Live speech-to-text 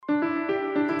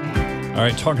All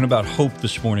right, talking about hope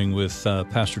this morning with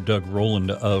Pastor Doug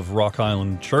Rowland of Rock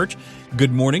Island Church.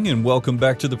 Good morning and welcome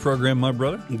back to the program, my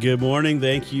brother. Good morning.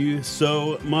 Thank you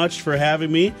so much for having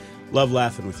me. Love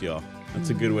laughing with y'all. That's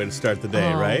a good way to start the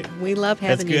day, right? We love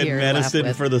having you here. That's good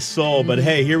medicine for the soul. But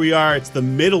hey, here we are. It's the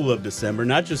middle of December,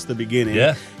 not just the beginning.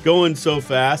 Yeah. Going so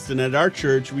fast. And at our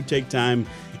church, we take time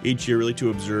each year really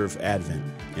to observe Advent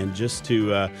and just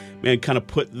to, kind of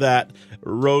put that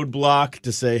roadblock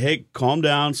to say, hey, calm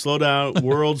down, slow down,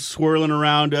 world's swirling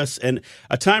around us. And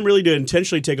a time really to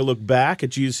intentionally take a look back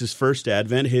at Jesus' first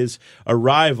Advent, his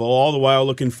arrival, all the while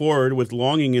looking forward with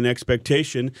longing and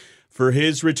expectation for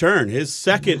his return, his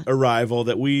second arrival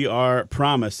that we are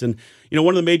promised. And,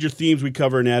 one of the major themes we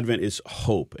cover in Advent is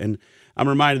hope. And I'm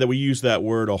reminded that we use that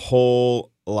word a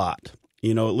whole lot.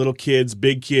 Little kids,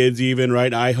 big kids even,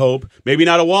 right? I hope. Maybe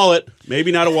not a wallet,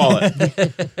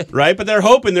 right? But they're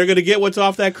hoping they're going to get what's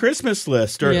off that Christmas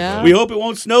list. Or we hope it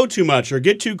won't snow too much or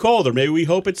get too cold. Or maybe we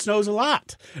hope it snows a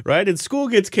lot, right? And school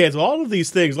gets canceled. All of these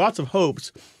things, lots of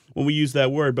hopes when we use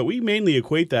that word. But we mainly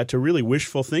equate that to really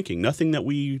wishful thinking. Nothing that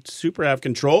we super have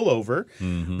control over,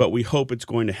 but we hope it's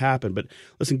going to happen. But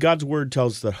listen, God's word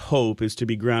tells us that hope is to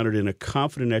be grounded in a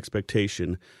confident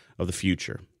expectation of the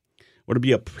future. Or to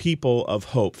be a people of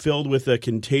hope, filled with a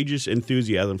contagious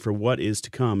enthusiasm for what is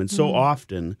to come. And so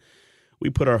often, we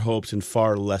put our hopes in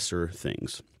far lesser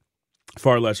things.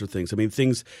 I mean,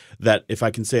 things that, if I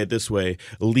can say it this way,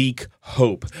 leak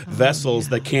hope. Vessels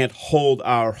that can't hold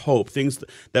our hope. Things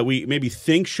that we maybe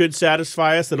think should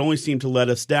satisfy us that only seem to let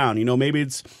us down. Maybe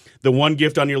it's the one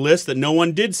gift on your list that no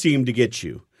one did seem to get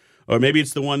you. Or maybe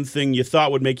it's the one thing you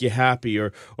thought would make you happy,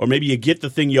 or maybe you get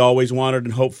the thing you always wanted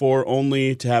and hoped for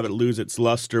only to have it lose its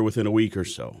luster within a week or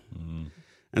so.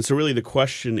 And so really the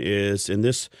question is, in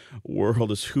this world,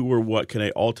 is who or what can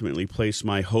I ultimately place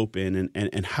my hope in,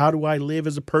 and how do I live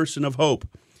as a person of hope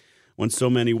when so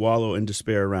many wallow in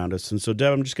despair around us? And so,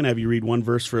 Deb, I'm just going to have you read one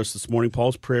verse for us this morning,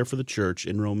 Paul's prayer for the church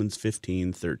in Romans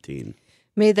 15:13.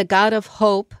 May the God of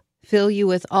hope fill you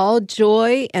with all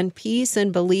joy and peace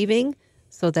in believing,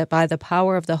 so that by the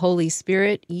power of the Holy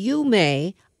Spirit, you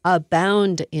may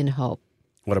abound in hope.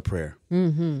 What a prayer.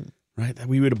 Right? That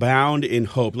we would abound in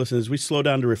hope. Listen, as we slow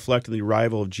down to reflect on the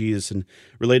arrival of Jesus and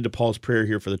related to Paul's prayer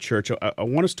here for the church, I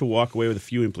want us to walk away with a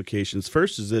few implications.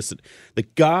 First is this,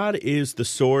 that God is the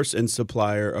source and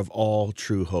supplier of all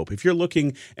true hope. If you're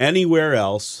looking anywhere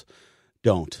else,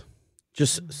 don't.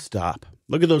 Just stop.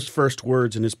 Look at those first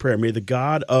words in his prayer. May the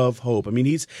God of hope. I mean,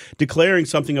 he's declaring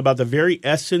something about the very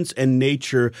essence and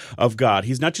nature of God.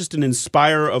 He's not just an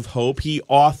inspirer of hope. He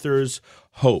authors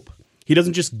hope. He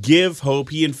doesn't just give hope.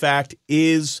 He, in fact,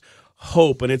 is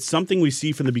hope. And it's something we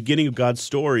see from the beginning of God's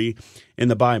story in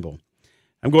the Bible.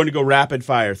 I'm going to go rapid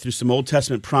fire through some Old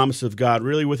Testament promise of God,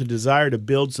 really with a desire to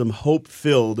build some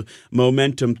hope-filled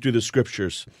momentum through the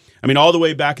Scriptures. I mean, all the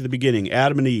way back at the beginning,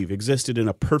 Adam and Eve existed in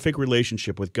a perfect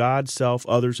relationship with God, self,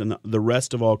 others, and the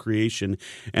rest of all creation.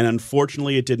 And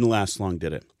unfortunately, it didn't last long,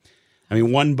 did it? I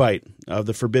mean, one bite of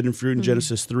the forbidden fruit in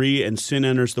Genesis 3, and sin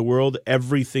enters the world,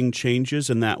 everything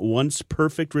changes, and that once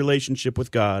perfect relationship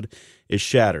with God is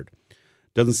shattered.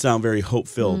 Doesn't sound very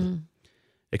hope-filled.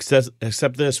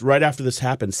 Except this, right after this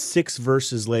happens, 6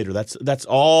 verses later, that's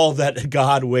all that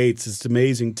God waits. It's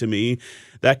amazing to me.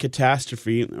 That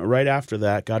catastrophe, right after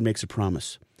that, God makes a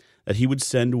promise that he would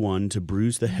send one to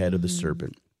bruise the head of the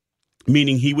serpent,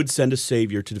 meaning he would send a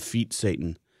Savior to defeat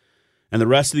Satan. And the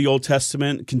rest of the Old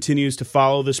Testament continues to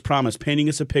follow this promise, painting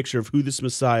us a picture of who this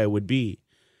Messiah would be.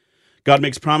 God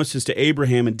makes promises to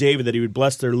Abraham and David that he would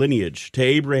bless their lineage. To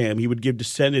Abraham, he would give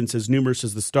descendants as numerous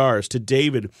as the stars. To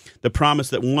David, the promise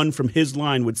that one from his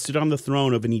line would sit on the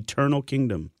throne of an eternal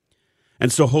kingdom.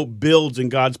 And so hope builds in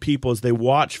God's people as they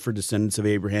watch for descendants of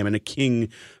Abraham and a king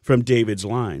from David's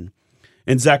line.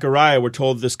 In Zechariah, we're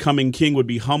told this coming king would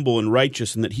be humble and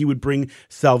righteous and that he would bring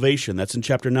salvation. That's in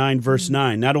chapter 9, verse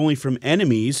 9. Not only from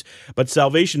enemies, but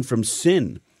salvation from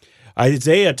sin.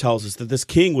 Isaiah tells us that this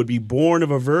king would be born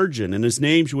of a virgin, and his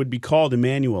name would be called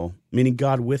Emmanuel, meaning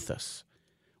God with us,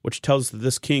 which tells us that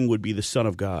this king would be the Son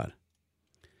of God.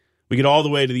 We get all the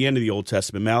way to the end of the Old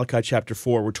Testament, Malachi chapter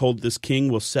 4, we're told this king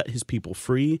will set his people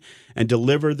free and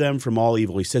deliver them from all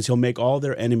evil. He says he'll make all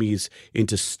their enemies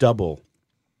into stubble.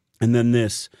 And then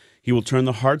this, he will turn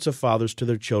the hearts of fathers to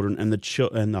their children and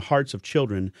the hearts of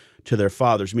children to their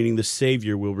fathers, meaning the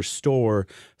Savior will restore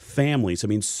families. I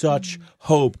mean, such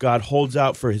hope God holds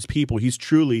out for his people. He's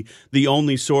truly the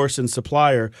only source and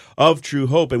supplier of true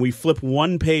hope. And we flip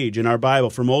one page in our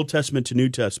Bible from Old Testament to New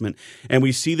Testament, and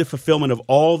we see the fulfillment of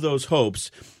all those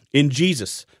hopes in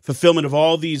Jesus, fulfillment of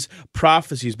all these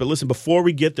prophecies. But listen, before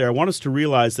we get there, I want us to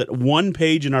realize that one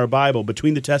page in our Bible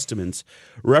between the Testaments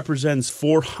represents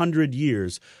 400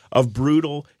 years of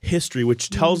brutal history, which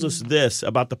tells us this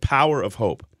about the power of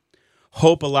hope.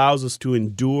 Hope allows us to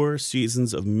endure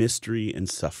seasons of mystery and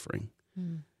suffering.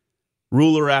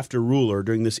 Ruler after ruler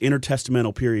during this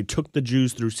intertestamental period took the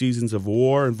Jews through seasons of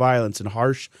war and violence and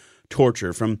harsh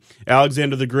torture. From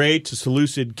Alexander the Great to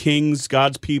Seleucid kings,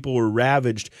 God's people were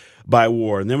ravaged by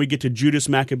war. And then we get to Judas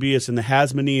Maccabeus and the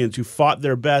Hasmoneans, who fought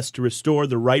their best to restore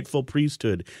the rightful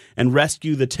priesthood and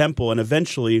rescue the temple. And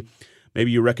eventually,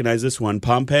 maybe you recognize this one,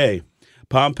 Pompey.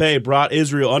 Pompey brought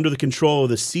Israel under the control of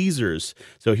the Caesars.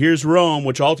 So here's Rome,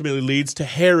 which ultimately leads to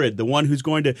Herod, the one who's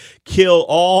going to kill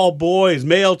all boys,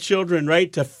 male children,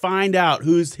 right, to find out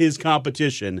who's his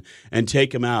competition and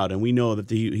take him out. And we know that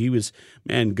he was,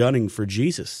 gunning for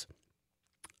Jesus.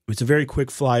 It's a very quick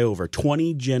flyover,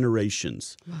 20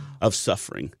 generations of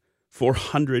suffering.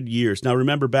 400 years. Now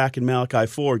remember, back in Malachi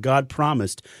 4, God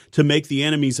promised to make the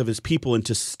enemies of his people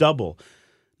into stubble.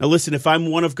 Now listen, if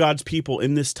I'm one of God's people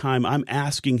in this time, I'm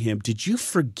asking him, did you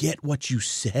forget what you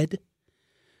said?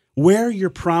 Where are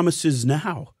your promises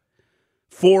now?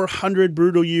 400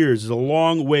 brutal years is a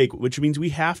long wait, which means we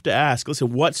have to ask,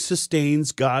 listen, what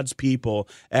sustains God's people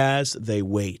as they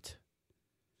wait?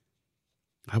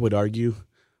 I would argue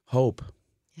hope.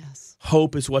 Yes.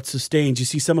 Hope is what sustains. You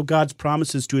see, some of God's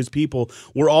promises to his people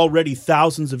were already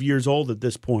thousands of years old at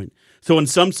this point. So in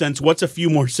some sense, what's a few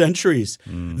more centuries?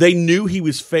 They knew he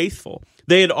was faithful.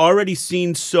 They had already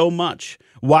seen so much.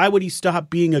 Why would he stop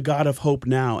being a God of hope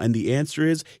now? And the answer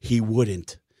is he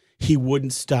wouldn't. He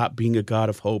wouldn't stop being a God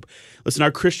of hope. Listen, our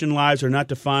Christian lives are not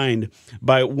defined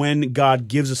by when God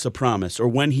gives us a promise or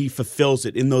when he fulfills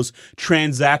it in those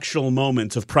transactional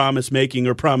moments of promise making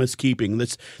or promise keeping.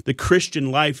 The Christian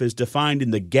life is defined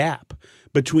in the gap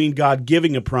between God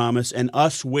giving a promise and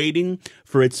us waiting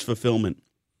for its fulfillment.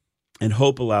 And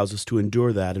hope allows us to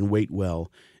endure that and wait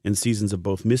well in seasons of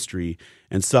both mystery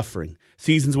and suffering.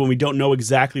 Seasons when we don't know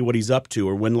exactly what he's up to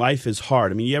or when life is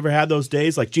hard. I mean, you ever had those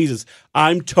days like, Jesus,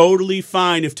 I'm totally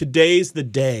fine if today's the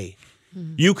day.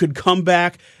 You could come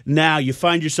back now. You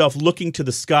find yourself looking to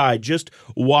the sky, just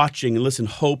watching. And listen,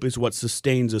 hope is what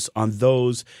sustains us on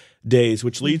those days,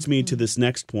 which leads me to this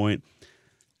next point,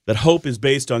 that hope is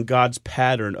based on God's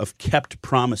pattern of kept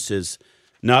promises,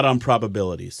 not on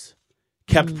probabilities.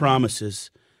 Kept promises.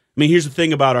 I mean, here's the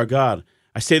thing about our God.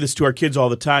 I say this to our kids all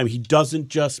the time. He doesn't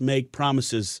just make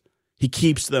promises. He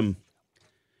keeps them.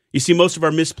 You see, most of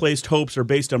our misplaced hopes are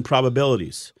based on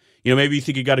probabilities. You know, maybe you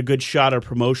think you got a good shot at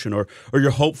promotion, or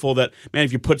you're hopeful that, man,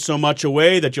 if you put so much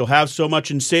away that you'll have so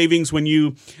much in savings when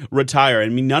you retire. I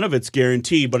mean, none of it's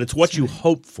guaranteed, but it's what you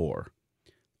hope for.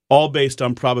 All based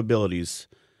on probabilities.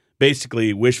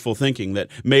 Basically, wishful thinking that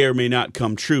may or may not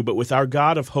come true. But with our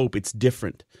God of hope, it's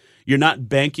different. You're not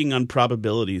banking on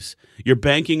probabilities. You're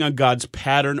banking on God's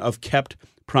pattern of kept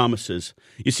promises.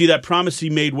 You see, that promise he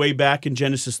made way back in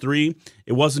Genesis 3,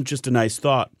 it wasn't just a nice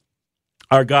thought.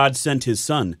 Our God sent his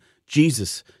son,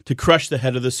 Jesus, to crush the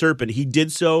head of the serpent. He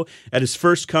did so at his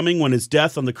first coming when his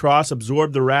death on the cross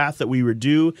absorbed the wrath that we were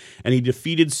due, and he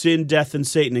defeated sin, death, and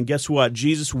Satan. And guess what?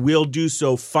 Jesus will do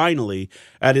so finally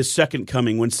at his second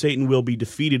coming when Satan will be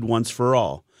defeated once for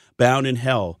all, bound in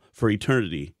hell for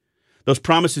eternity. Those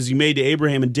promises he made to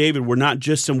Abraham and David were not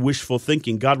just some wishful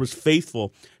thinking. God was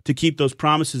faithful to keep those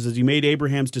promises as he made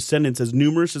Abraham's descendants as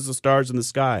numerous as the stars in the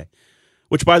sky,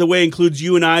 which, by the way, includes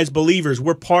you and I as believers.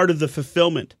 We're part of the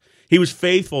fulfillment. He was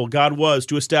faithful, God was,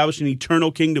 to establish an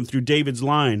eternal kingdom through David's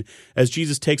line as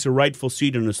Jesus takes a rightful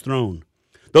seat on his throne.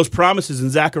 Those promises in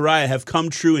Zechariah have come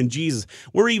true in Jesus.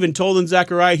 We're even told in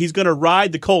Zechariah he's going to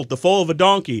ride the colt, the foal of a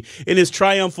donkey, in his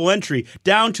triumphal entry.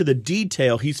 Down to the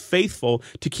detail, he's faithful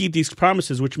to keep these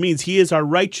promises, which means he is our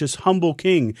righteous, humble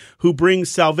king who brings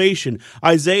salvation.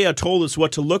 Isaiah told us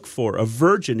what to look for, a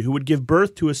virgin who would give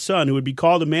birth to a son who would be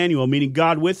called Emmanuel, meaning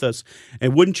God with us.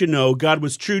 And wouldn't you know, God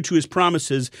was true to his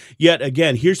promises. Yet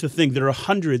again, here's the thing, there are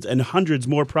hundreds and hundreds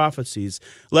more prophecies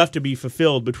left to be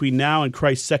fulfilled between now and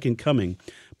Christ's second coming.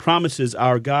 Promises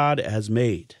our God has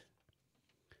made.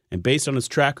 And based on his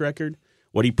track record,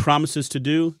 what he promises to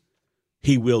do,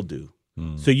 he will do.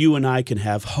 So you and I can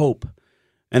have hope.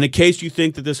 And in case you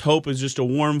think that this hope is just a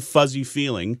warm, fuzzy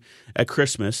feeling at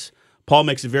Christmas, Paul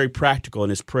makes it very practical in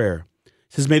his prayer. He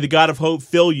says, may the God of hope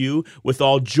fill you with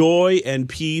all joy and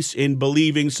peace in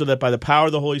believing, so that by the power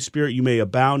of the Holy Spirit you may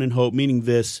abound in hope. Meaning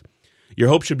this, your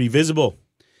hope should be visible.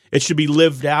 It should be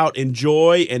lived out in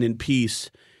joy and in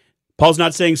peace. Paul's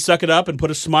not saying suck it up and put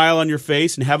a smile on your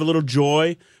face and have a little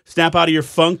joy. Snap out of your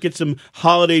funk, get some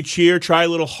holiday cheer, try a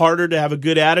little harder to have a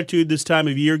good attitude this time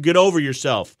of year. Get over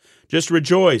yourself. Just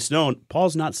rejoice. No,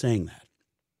 Paul's not saying that.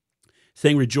 He's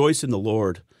saying rejoice in the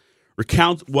Lord.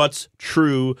 Recount what's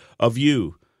true of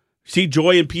you. See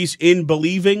joy and peace in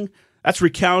believing? That's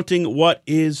recounting what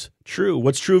is true.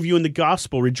 What's true of you in the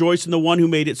gospel. Rejoice in the one who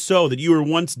made it so, that you were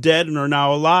once dead and are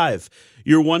now alive.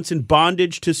 You were once in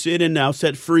bondage to sin and now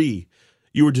set free.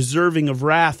 You were deserving of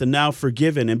wrath and now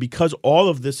forgiven. And because all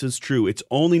of this is true, it's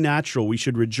only natural we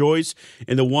should rejoice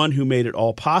in the one who made it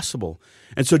all possible.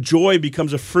 And so joy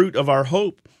becomes a fruit of our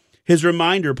hope. His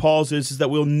reminder, Paul's, is that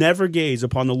we'll never gaze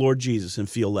upon the Lord Jesus and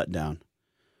feel let down,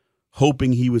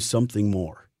 hoping he was something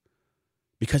more.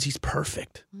 Because he's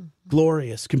perfect,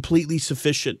 glorious, completely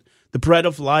sufficient, the bread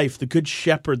of life, the good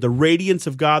shepherd, the radiance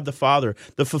of God the Father,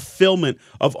 the fulfillment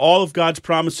of all of God's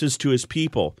promises to his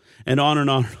people, and on and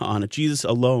on and on. Jesus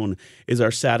alone is our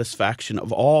satisfaction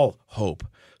of all hope.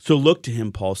 So look to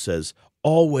him, Paul says,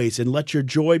 always, and let your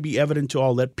joy be evident to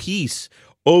all. Let peace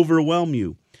overwhelm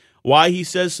you. Why, he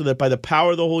says, so that by the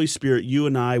power of the Holy Spirit, you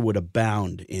and I would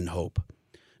abound in hope,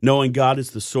 knowing God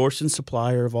is the source and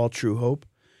supplier of all true hope.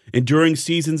 Enduring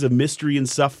seasons of mystery and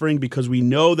suffering because we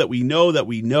know that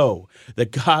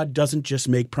God doesn't just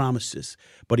make promises,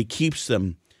 but he keeps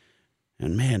them.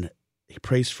 And man, he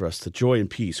prays for us that joy and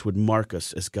peace would mark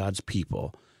us as God's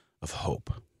people of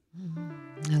hope.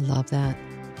 I love that.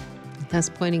 That's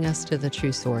pointing us to the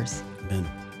true source. Amen.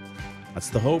 That's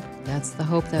the hope. That's the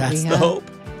hope that That's we the have. hope.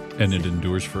 And it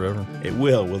endures forever. It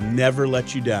will. We'll never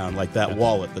let you down like that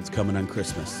wallet that's coming on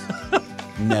Christmas.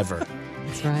 Never.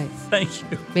 That's right.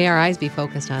 Thank you. May our eyes be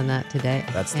focused on that today.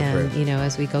 That's the and, prayer.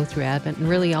 as we go through Advent and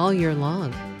really all year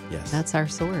long, Yes. that's our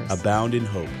source. Abound in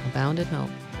hope. Abound in hope.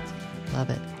 Love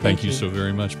it. Thank you so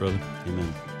very much, brother.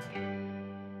 Amen.